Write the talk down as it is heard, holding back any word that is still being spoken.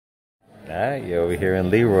Alright, you're over here in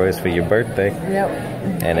Lee Roy's for your birthday. Yep.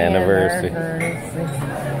 And anniversary.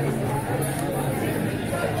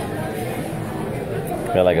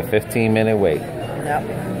 Got like a 15-minute wait. Yep.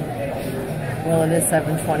 Well, it is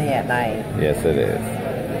 7:20 at night. Yes, it is.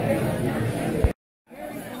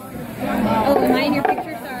 Oh, am I in your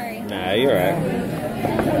picture? Sorry. Nah, you're alright.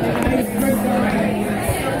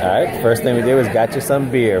 Alright, first thing we did was got you some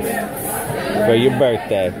beer for your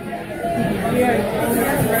birthday.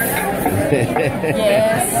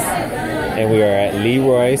 Yes. And we are at Lee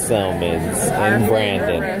Roy Selmon's in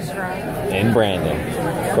Brandon. In Brandon,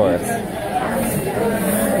 of course. Look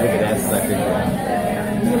at that sucker.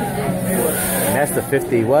 And that's the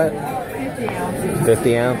 50 what? 50 ounces.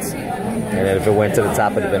 50 ounce. And then if it went to the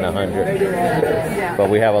top, it'd have been 100. Yeah. But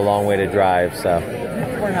we have a long way to drive, so.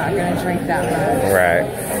 We're not going to drink that much. Right.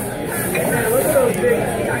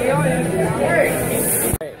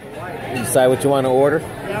 You decide what you want to order?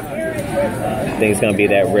 Yep. I think it's going to be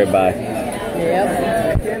that ribeye. Yep.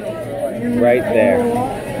 Right there.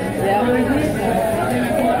 Yep.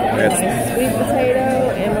 That's, Sweet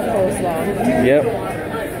potato and a coleslaw. yep.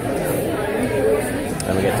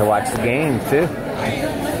 And we get to watch the game, too.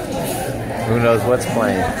 Who knows what's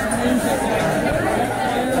playing?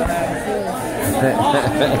 I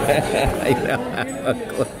don't have a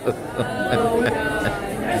clue.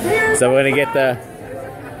 So we're gonna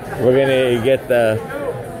get the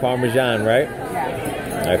Parmesan, right?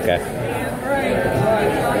 Yeah. Okay.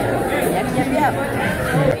 Yep.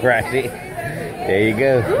 Righty. There you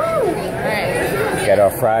go. Alright. Got our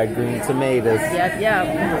fried green tomatoes. Yep.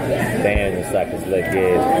 Damn, the suckers look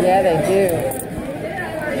good. Yeah, they do.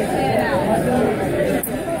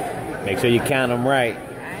 Make sure you count them right.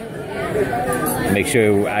 Make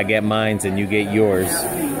sure I get mines and you get yours.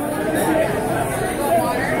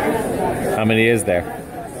 How many is there?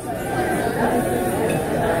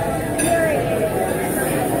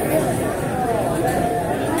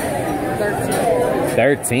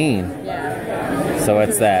 13. Yeah. So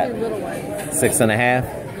what's that? 6 and a half?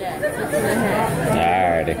 Yeah, 6 and a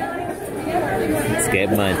half. Alrighty. Let's get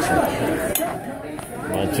munching.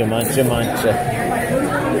 Muncha.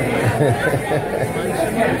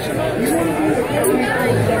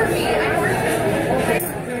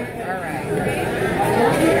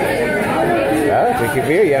 Oh, drink your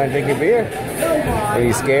beer. You haven't drink your beer? Are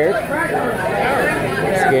you scared?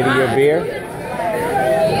 Scared of your beer?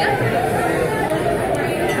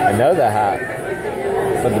 I know they're hot,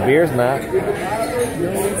 but the beer's not. No,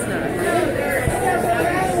 it's not.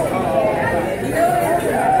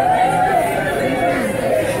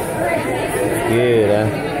 Good, huh?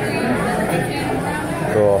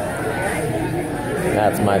 Cool. Now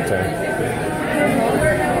it's my turn.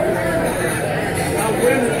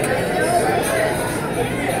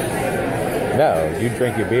 No, you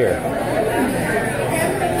drink your beer.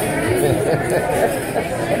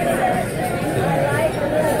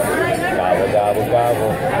 Gobble,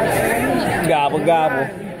 gobble. Gobble, gobble.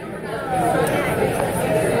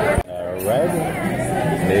 Alright.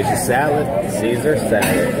 There's your salad. Caesar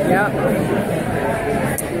salad. Yep.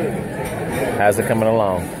 How's it coming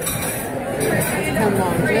along? It's come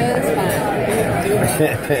along just fine.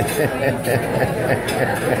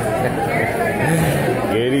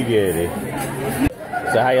 Goody.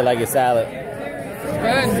 So how you like your salad?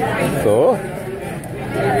 Good.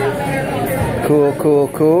 Cool.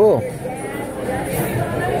 Cool.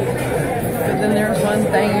 But then there's one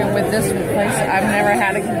thing with this place, I've never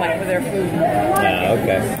had a complaint with their food. Ah,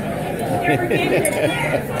 okay.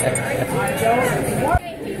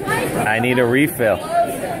 I need a refill.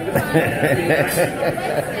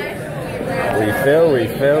 Refill.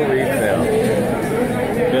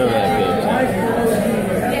 Fill that bitch.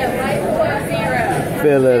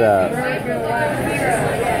 Fill it up.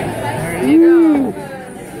 Woo.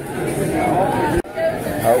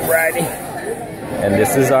 Alrighty. And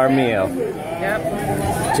this is our meal. Yep.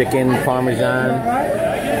 Chicken Parmesan,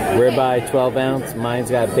 ribeye 12 ounce.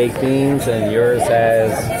 Mine's got baked beans and yours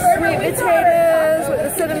has Sweet potatoes with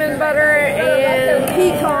the cinnamon butter and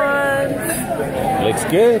pecans. looks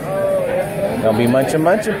good. Gonna be munching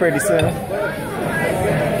pretty soon.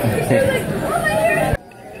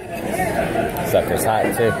 Sucker's hot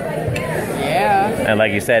too. Yeah. And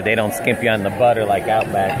like you said, they don't skimp you on the butter like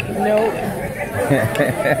Outback. Nope.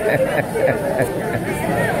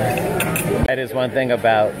 That is one thing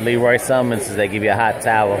about Lee Roy Selmon's is they give you a hot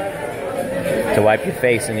towel to wipe your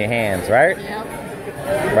face and your hands, right? Yep.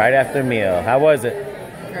 Right after the meal. How was it?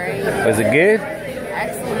 Great. Was it good?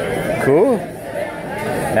 Excellent. Cool.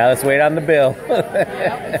 Now let's wait on the bill.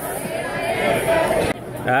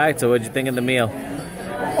 All right, so what'd you think of the meal?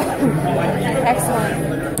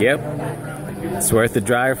 Excellent. Yep. It's worth the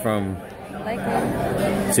drive from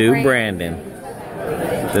to Brandon.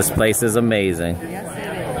 This place is amazing.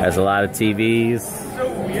 Has a lot of TVs.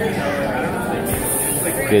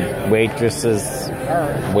 Good waitresses,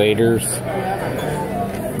 waiters.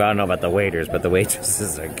 I don't know about the waiters, but the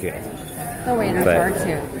waitresses are good. The waiters are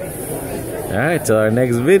too. Alright, till our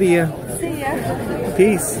next video. See ya.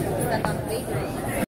 Peace.